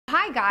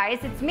Hi guys,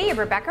 it's me,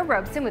 Rebecca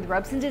Robeson with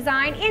Robeson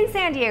Design in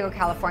San Diego,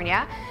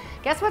 California.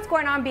 Guess what's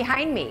going on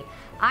behind me?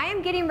 I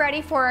am getting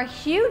ready for a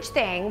huge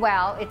thing.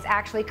 Well, it's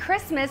actually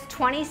Christmas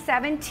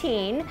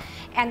 2017,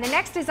 and the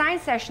next design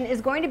session is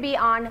going to be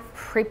on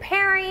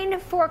preparing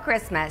for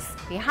Christmas.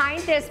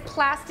 Behind this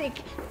plastic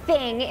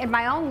thing in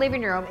my own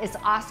living room is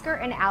Oscar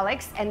and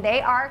Alex, and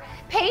they are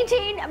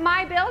painting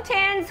my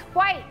built-ins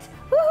white.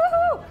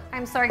 Woohoo!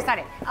 I'm so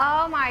excited.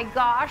 Oh my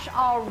gosh,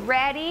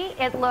 already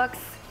it looks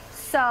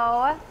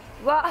so,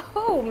 well,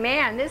 oh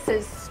man, this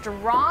is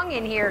strong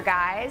in here,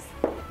 guys.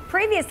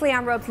 Previously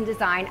on Robeson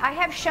Design, I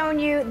have shown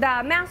you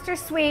the master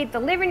suite, the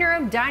living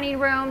room, dining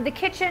room, the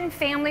kitchen,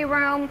 family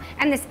room,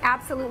 and this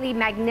absolutely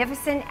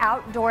magnificent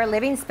outdoor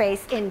living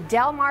space in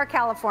DelMar,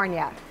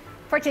 California.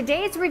 For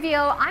today's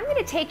reveal, I'm going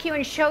to take you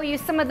and show you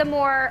some of the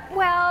more,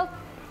 well,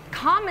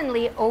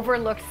 commonly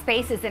overlooked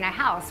spaces in a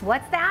house.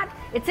 What's that?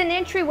 It's an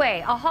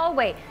entryway, a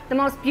hallway, the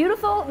most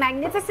beautiful,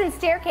 magnificent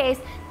staircase,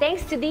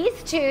 thanks to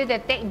these two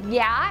that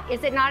yeah,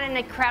 is it not an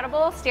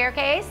incredible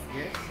staircase?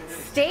 Yes.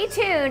 Stay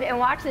tuned and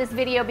watch this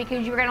video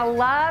because you're gonna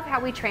love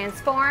how we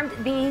transformed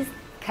these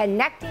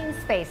connecting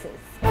spaces.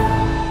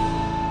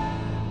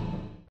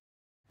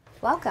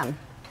 Welcome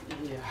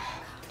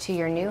to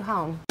your new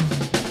home.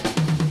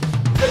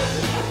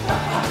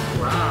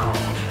 Wow.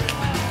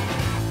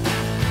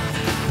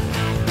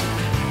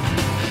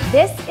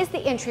 This is the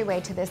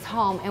entryway to this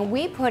home, and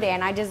we put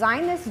in, I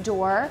designed this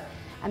door,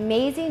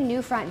 amazing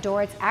new front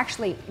door. It's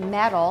actually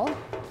metal,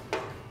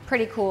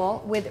 pretty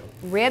cool, with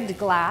ribbed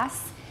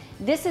glass.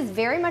 This is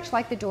very much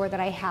like the door that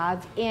I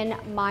have in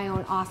my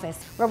own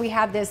office, where we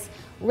have this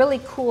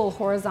really cool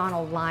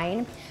horizontal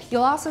line.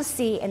 You'll also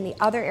see in the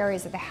other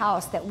areas of the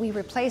house that we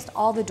replaced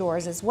all the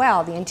doors as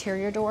well, the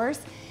interior doors,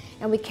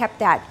 and we kept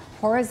that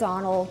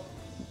horizontal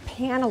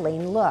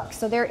paneling look.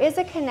 So there is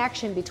a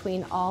connection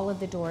between all of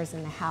the doors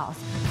in the house.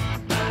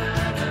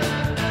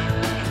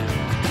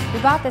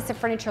 We bought this at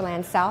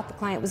Furnitureland South. The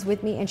client was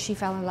with me and she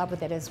fell in love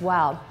with it as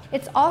well.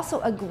 It's also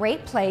a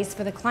great place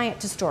for the client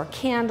to store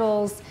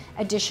candles,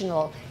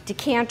 additional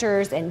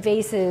decanters and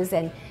vases,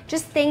 and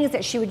just things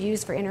that she would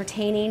use for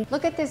entertaining.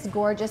 Look at this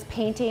gorgeous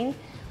painting.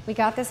 We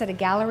got this at a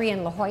gallery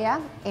in La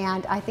Jolla,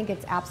 and I think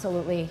it's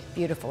absolutely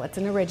beautiful. It's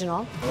an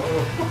original.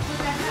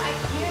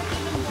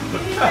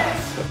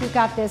 We've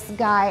got this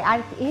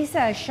guy, he's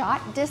a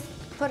shot disc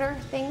putter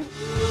thing.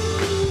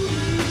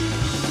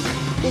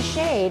 The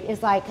shade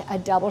is like a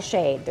double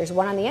shade. There's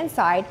one on the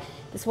inside,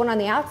 this one on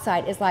the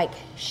outside is like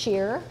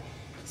sheer.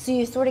 So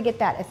you sort of get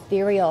that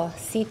ethereal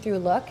see-through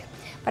look.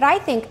 But I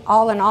think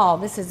all in all,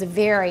 this is a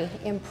very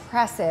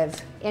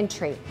impressive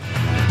entry.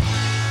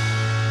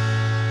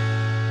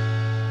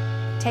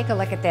 Take a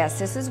look at this.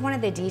 This is one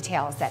of the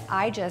details that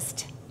I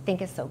just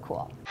think is so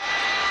cool.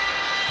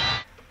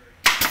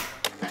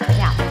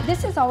 Now,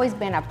 this has always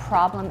been a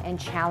problem and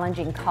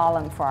challenging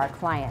column for our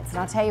clients, and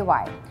I'll tell you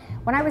why.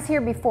 When I was here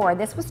before,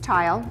 this was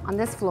tile on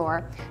this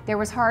floor, there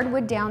was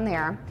hardwood down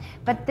there,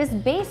 but this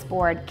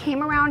baseboard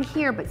came around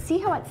here, but see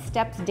how it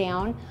steps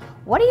down?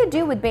 What do you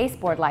do with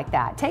baseboard like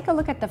that? Take a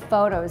look at the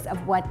photos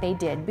of what they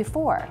did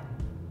before.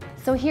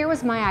 So here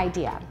was my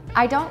idea.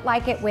 I don't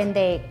like it when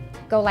they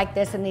go like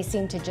this and they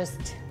seem to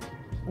just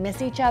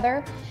miss each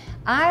other.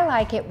 I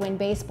like it when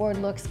baseboard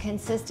looks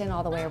consistent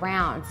all the way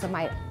around. So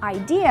my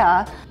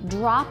idea,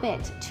 drop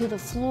it to the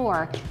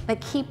floor, but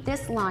keep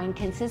this line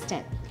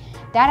consistent.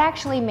 That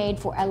actually made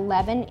for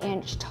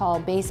 11-inch tall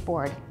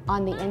baseboard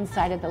on the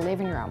inside of the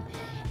living room.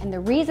 And the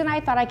reason I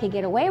thought I could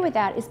get away with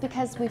that is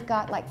because we've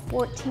got like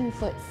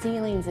 14-foot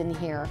ceilings in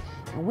here,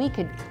 and we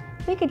could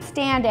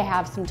stand to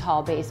have some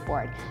tall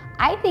baseboard.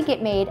 I think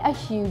it made a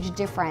huge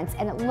difference,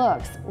 and it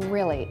looks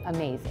really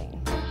amazing.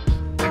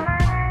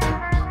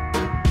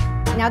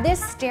 Now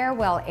this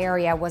stairwell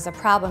area was a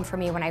problem for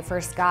me when I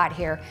first got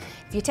here.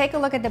 If you take a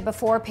look at the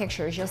before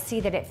pictures, you'll see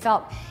that it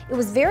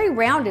was very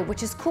rounded,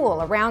 which is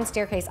cool. A round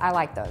staircase, I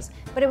like those.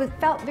 But it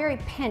felt very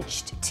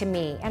pinched to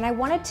me, and I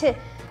wanted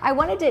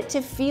it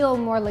to feel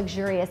more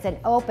luxurious and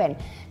open.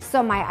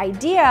 So my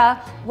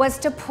idea was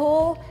to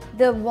pull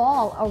the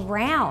wall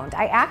around.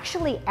 I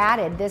actually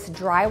added this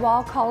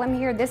drywall column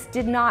here. This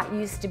did not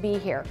used to be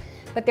here.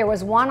 But there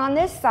was one on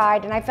this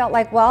side, and I felt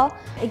like, well,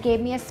 it gave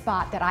me a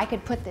spot that I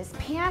could put this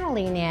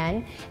paneling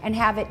in and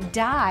have it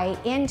die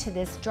into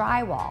this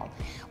drywall.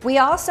 We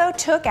also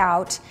took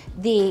out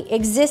the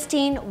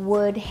existing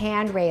wood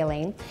hand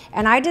railing,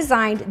 and I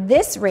designed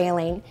this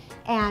railing,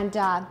 and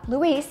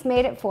Luis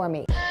made it for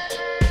me.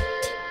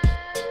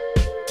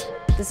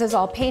 This is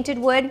all painted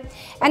wood.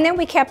 And then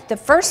we kept the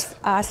first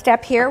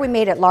step here. We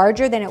made it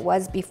larger than it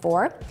was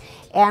before,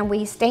 and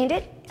we stained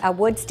it a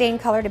wood stain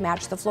color to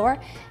match the floor,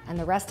 and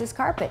the rest is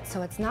carpet,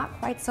 so it's not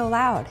quite so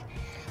loud.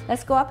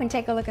 Let's go up and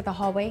take a look at the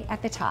hallway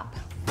at the top.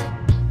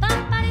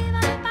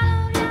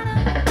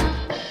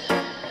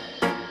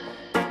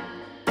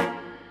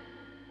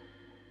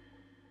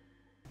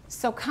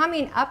 So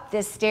coming up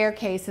this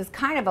staircase is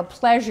kind of a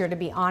pleasure, to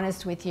be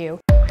honest with you.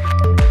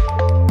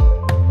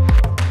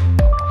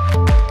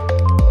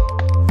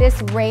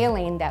 This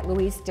railing that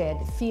Luis did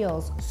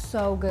feels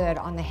so good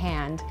on the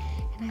hand,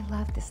 and I love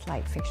love this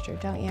light fixture,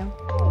 don't you?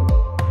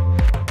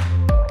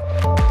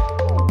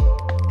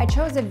 I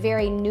chose a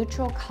very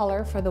neutral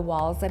color for the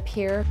walls up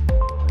here.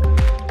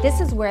 This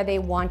is where they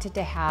wanted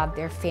to have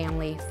their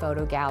family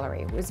photo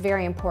gallery. It was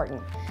very important.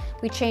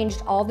 We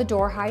changed all the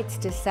door heights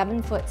to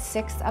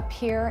 7'6" up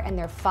here, and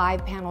they're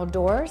 5-panel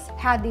doors.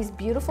 Had these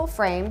beautiful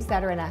frames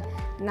that are in a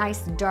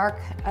nice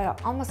dark,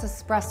 almost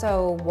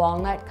espresso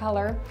walnut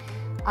color.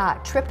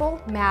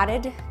 Triple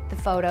matted the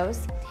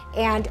photos,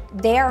 and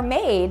they are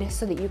made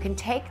so that you can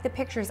take the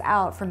pictures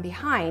out from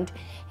behind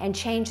and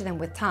change them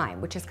with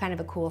time, which is kind of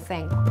a cool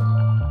thing.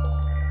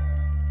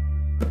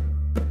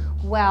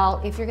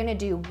 Well, if you're gonna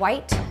do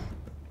white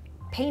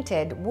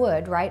painted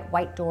wood, right?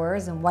 White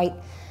doors and white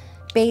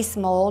base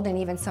mold and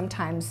even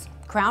sometimes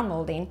crown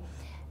molding,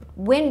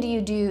 when do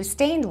you do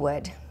stained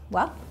wood?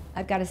 Well,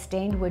 I've got a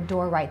stained wood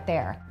door right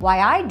there. Why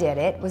I did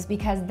it was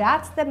because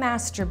that's the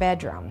master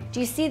bedroom. Do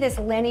you see this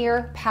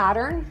linear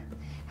pattern?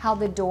 How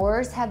the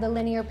doors have the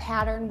linear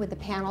pattern with the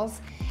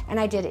panels? And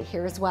I did it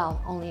here as well,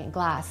 only in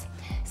glass.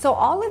 So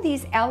all of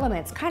these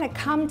elements kind of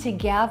come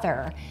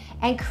together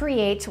and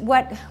create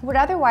what would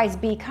otherwise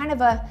be kind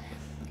of a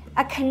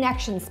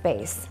connection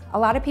space. A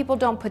lot of people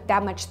don't put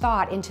that much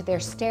thought into their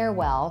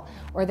stairwell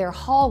or their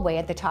hallway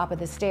at the top of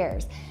the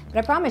stairs. But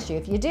I promise you,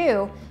 if you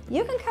do,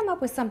 you can come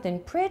up with something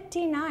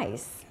pretty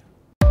nice.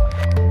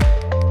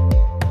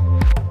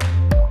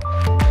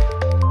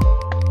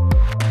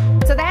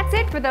 So that's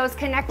it for those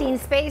connecting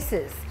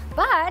spaces.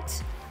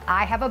 But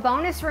I have a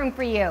bonus room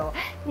for you.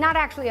 Not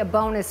actually a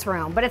bonus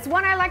room, but it's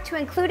one I like to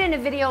include in a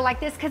video like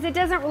this because it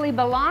doesn't really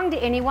belong to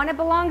anyone, it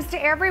belongs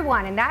to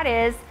everyone, and that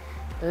is,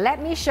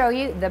 let me show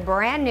you the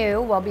brand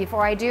new, well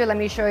before I do, let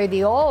me show you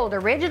the old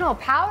original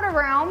powder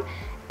room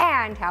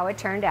and how it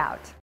turned out.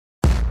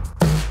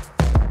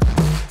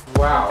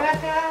 Wow.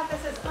 Becca,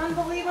 this is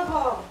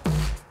unbelievable.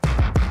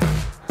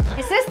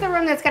 Is this the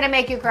room that's gonna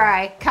make you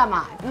cry? Come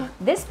on.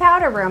 This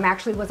powder room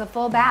actually was a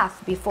full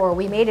bath before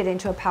we made it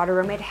into a powder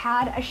room. It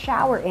had a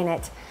shower in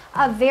it,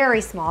 a very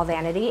small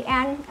vanity,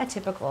 and a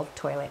typical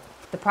toilet.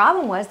 The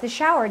problem was the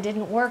shower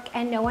didn't work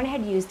and no one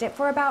had used it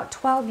for about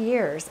 12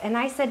 years. And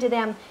I said to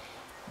them,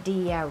 do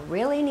you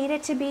really need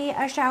it to be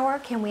a shower?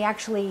 Can we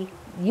actually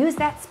use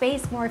that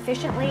space more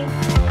efficiently? You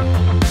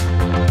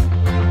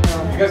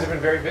guys have been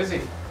very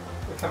busy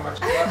with how much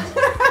left.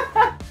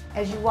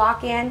 As you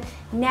walk in,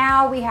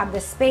 now we have the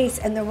space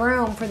and the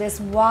room for this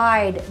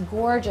wide,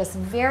 gorgeous,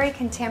 very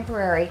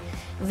contemporary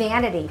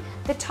vanity.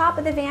 The top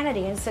of the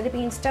vanity, instead of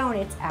being stone,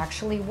 it's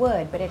actually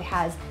wood, but it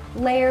has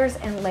layers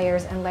and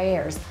layers and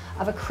layers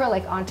of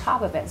acrylic on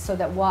top of it so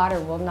that water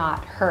will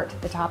not hurt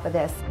the top of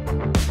this.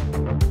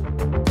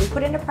 We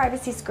put in a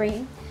privacy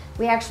screen.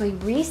 We actually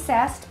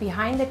recessed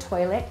behind the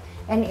toilet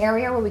an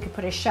area where we could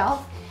put a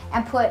shelf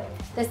and put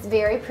this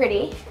very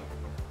pretty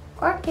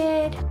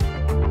orchid.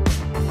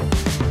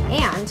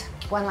 And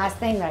one last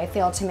thing that I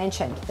failed to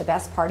mention, the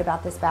best part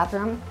about this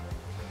bathroom,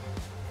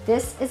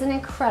 this is an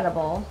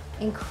incredible,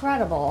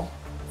 incredible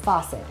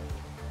faucet,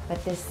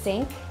 but this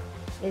sink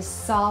is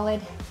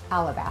solid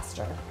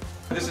alabaster.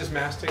 This is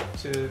mastic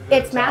to the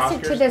It's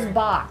mastic to this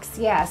box,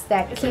 yes,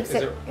 that keeps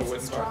it. Is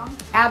it strong?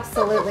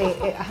 Absolutely,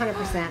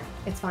 100%.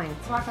 It's fine.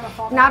 It's not going to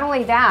fall Not down.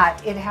 only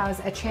that, it has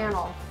a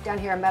channel down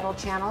here, a metal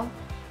channel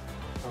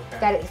Okay.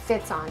 that it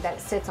fits on, that it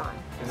sits on.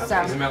 Is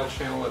So, the metal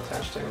channel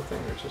attached to anything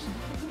or just?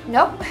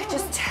 nope,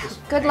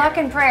 just good luck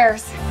and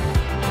prayers.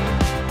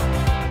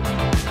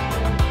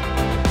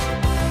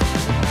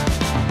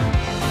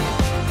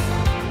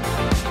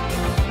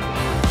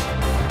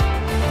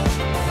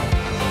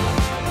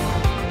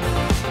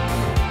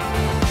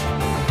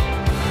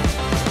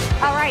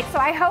 All right, so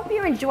I hope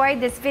you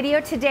enjoyed this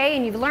video today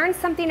and you've learned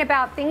something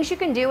about things you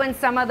can do in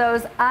some of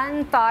those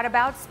unthought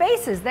about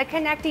spaces, the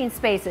connecting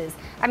spaces.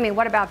 I mean,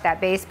 what about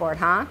that baseboard,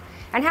 huh?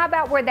 And how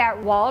about where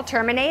that wall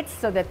terminates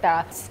so that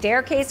the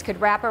staircase could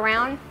wrap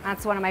around?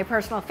 That's one of my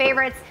personal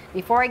favorites.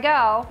 Before I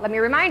go, let me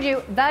remind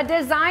you, the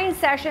design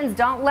sessions,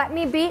 don't let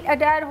me beat a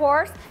dead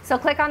horse. So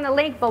click on the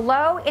link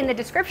below in the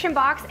description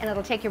box and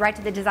it'll take you right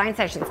to the design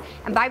sessions.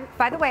 And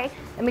by the way,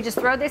 let me just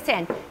throw this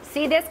in.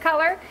 See this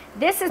color?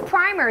 This is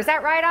primer, is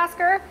that right,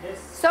 Oscar?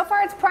 Yes. So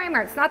far it's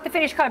primer, it's not the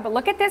finished color, but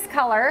look at this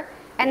color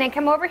and then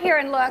come over here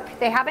and look.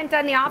 They haven't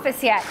done the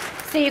office yet.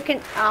 So you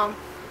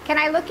can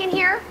I look in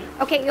here?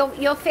 Okay,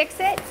 you'll fix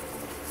it.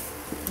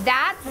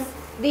 That's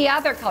the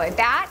other color.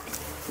 That,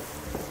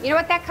 you know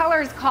what that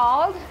color is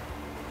called?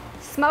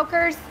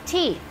 Smoker's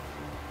teeth.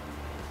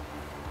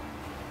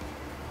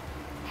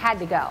 Had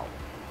to go.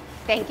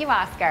 Thank you,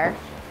 Oscar.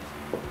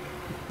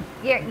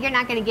 You're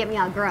not gonna get me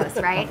all gross,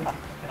 right?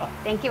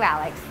 Thank you,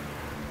 Alex.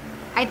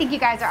 I think you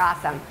guys are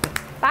awesome.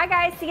 Bye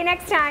guys, see you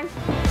next time.